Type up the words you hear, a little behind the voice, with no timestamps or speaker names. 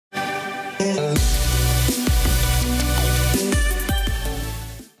Hey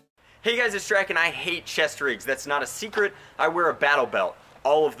guys, it's Drac and I hate chest rigs. That's not a secret. I wear a battle belt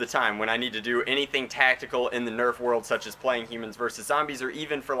all of the time when I need to do anything tactical in the NERF world, such as playing humans versus zombies, or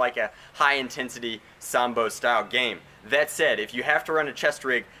even for like a high intensity Sambo style game. That said, if you have to run a chest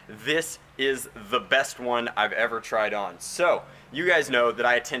rig, this is the best one I've ever tried on. So, you guys know that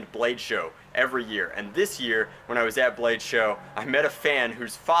I attend Blade Show every year, and this year when I was at Blade Show, I met a fan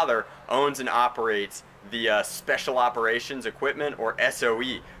whose father owns and operates the Special Operations Equipment, or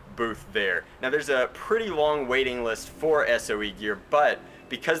SOE, booth there. Now there's a pretty long waiting list for SOE gear, but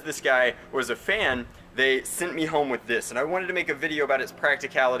because this guy was a fan, they sent me home with this, and I wanted to make a video about its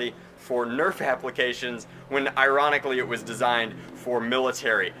practicality for NERF applications when ironically it was designed for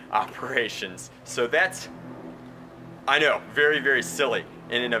military operations. So that's, I know, very, very silly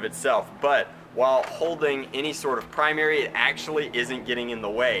in and of itself, but while holding any sort of primary, it actually isn't getting in the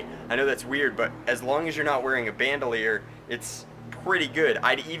way. I know that's weird, but as long as you're not wearing a bandolier, it's pretty good.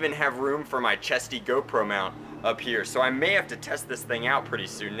 I'd even have room for my chesty GoPro mount up here, so I may have to test this thing out pretty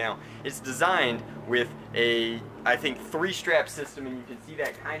soon. Now, it's designed with a, I think, 3-strap system, and you can see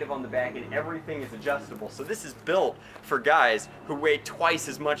that kind of on the back, and everything is adjustable. So this is built for guys who weigh twice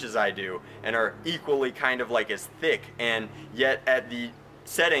as much as I do and are equally kind of like as thick, and yet at the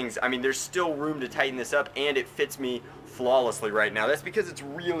settings, I mean, there's still room to tighten this up, and it fits me flawlessly right now. That's because it's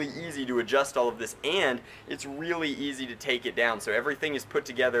really easy to adjust all of this, and it's really easy to take it down. So everything is put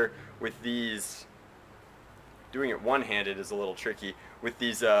together with these, doing it one-handed is a little tricky, with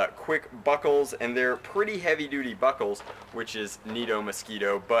these quick buckles, and they're pretty heavy-duty buckles, which is neato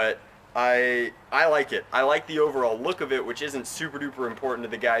mosquito, but I like it. I like the overall look of it, which isn't super duper important to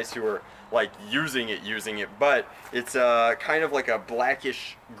the guys who are like using it, but it's kind of like a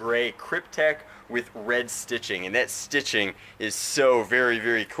blackish gray Cryptek with red stitching, and that stitching is so very,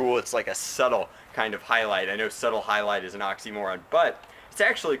 very cool. It's like a subtle kind of highlight. I know subtle highlight is an oxymoron, but it's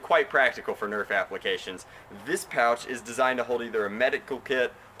actually quite practical for NERF applications. This pouch is designed to hold either a medical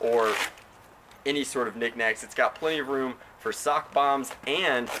kit or any sort of knickknacks. It's got plenty of room for sock bombs,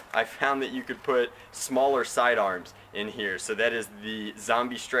 and I found that you could put smaller sidearms in here. So that is the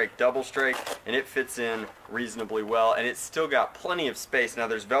Zombie Strike Double Strike, and it fits in reasonably well, and it's still got plenty of space. Now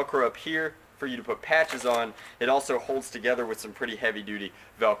there's Velcro up here for you to put patches on. It also holds together with some pretty heavy duty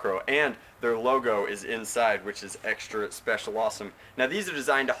Velcro, and their logo is inside, which is extra special awesome. Now these are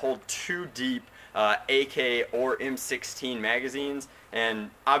designed to hold 2 deep AK or M16 magazines, and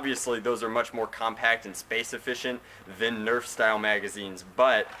obviously those are much more compact and space efficient than NERF style magazines,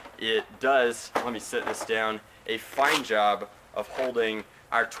 but it does, let me set this down, a fine job of holding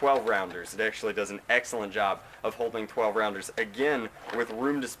our 12 rounders. It actually does an excellent job of holding 12 rounders, again with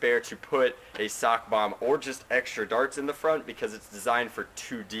room to spare to put a sock bomb or just extra darts in the front because it's designed for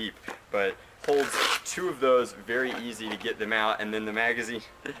 2 deep, but holds 2 of those, very easy to get them out, and then the magazine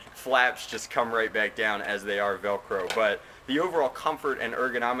flaps just come right back down as they are Velcro. But the overall comfort and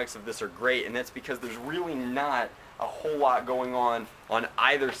ergonomics of this are great, and that's because there's really not a whole lot going on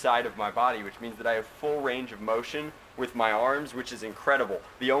either side of my body, which means that I have full range of motion with my arms, which is incredible.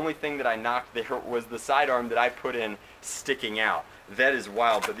 The only thing that I knocked there was the sidearm that I put in sticking out. That is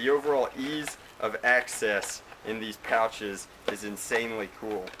wild, but the overall ease of access in these pouches is insanely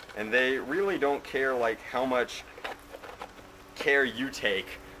cool, and they really don't care like how much care you take,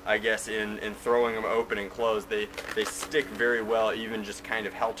 I guess, in throwing them open and closed. They stick very well, even just kind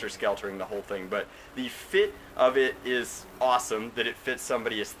of helter-skeltering the whole thing. But the fit of it is awesome, that it fits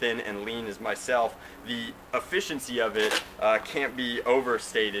somebody as thin and lean as myself. The efficiency of it can't be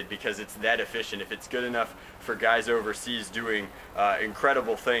overstated because it's that efficient. If it's good enough for guys overseas doing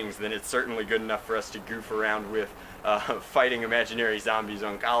incredible things, then it's certainly good enough for us to goof around with fighting imaginary zombies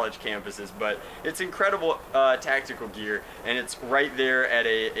on college campuses. But it's incredible tactical gear, and it's right there at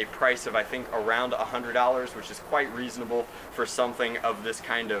a price of, I think, around $100, which is quite reasonable for something of this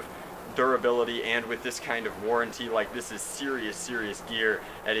kind of durability and with this kind of warranty. Like, this is serious gear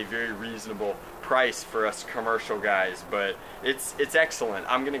at a very reasonable price for us commercial guys, but it's excellent.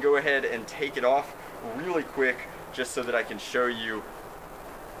 I'm gonna go ahead and take it off really quick just so that I can show you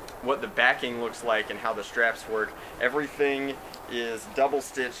what the backing looks like and how the straps work. Everything is double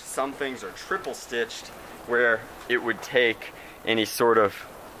stitched, some things are triple stitched where it would take any sort of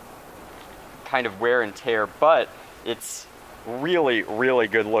kind of wear and tear, but it's really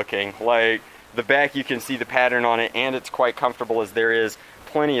good looking. Like, the back, you can see the pattern on it, and it's quite comfortable as there is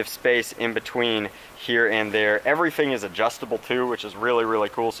plenty of space in between here and there. Everything is adjustable too, which is really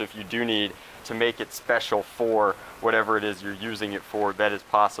cool, so if you do need to make it special for whatever it is you're using it for, that is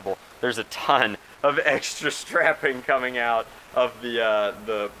possible. There's a ton of extra strapping coming out of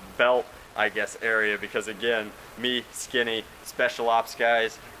the belt I guess, area, because again, me, skinny, special ops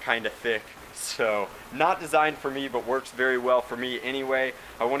guys, kind of thick. So, not designed for me, but works very well for me anyway.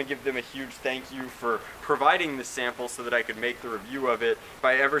 I want to give them a huge thank you for providing this sample so that I could make the review of it. If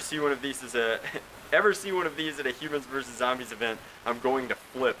I ever see one of these as a at a Humans vs. Zombies event, I'm going to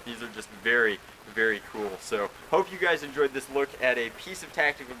flip. These are just very, very cool. So, hope you guys enjoyed this look at a piece of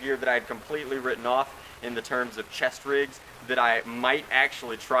tactical gear that I had completely written off in the terms of chest rigs that I might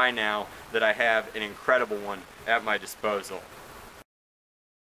actually try now that I have an incredible one at my disposal.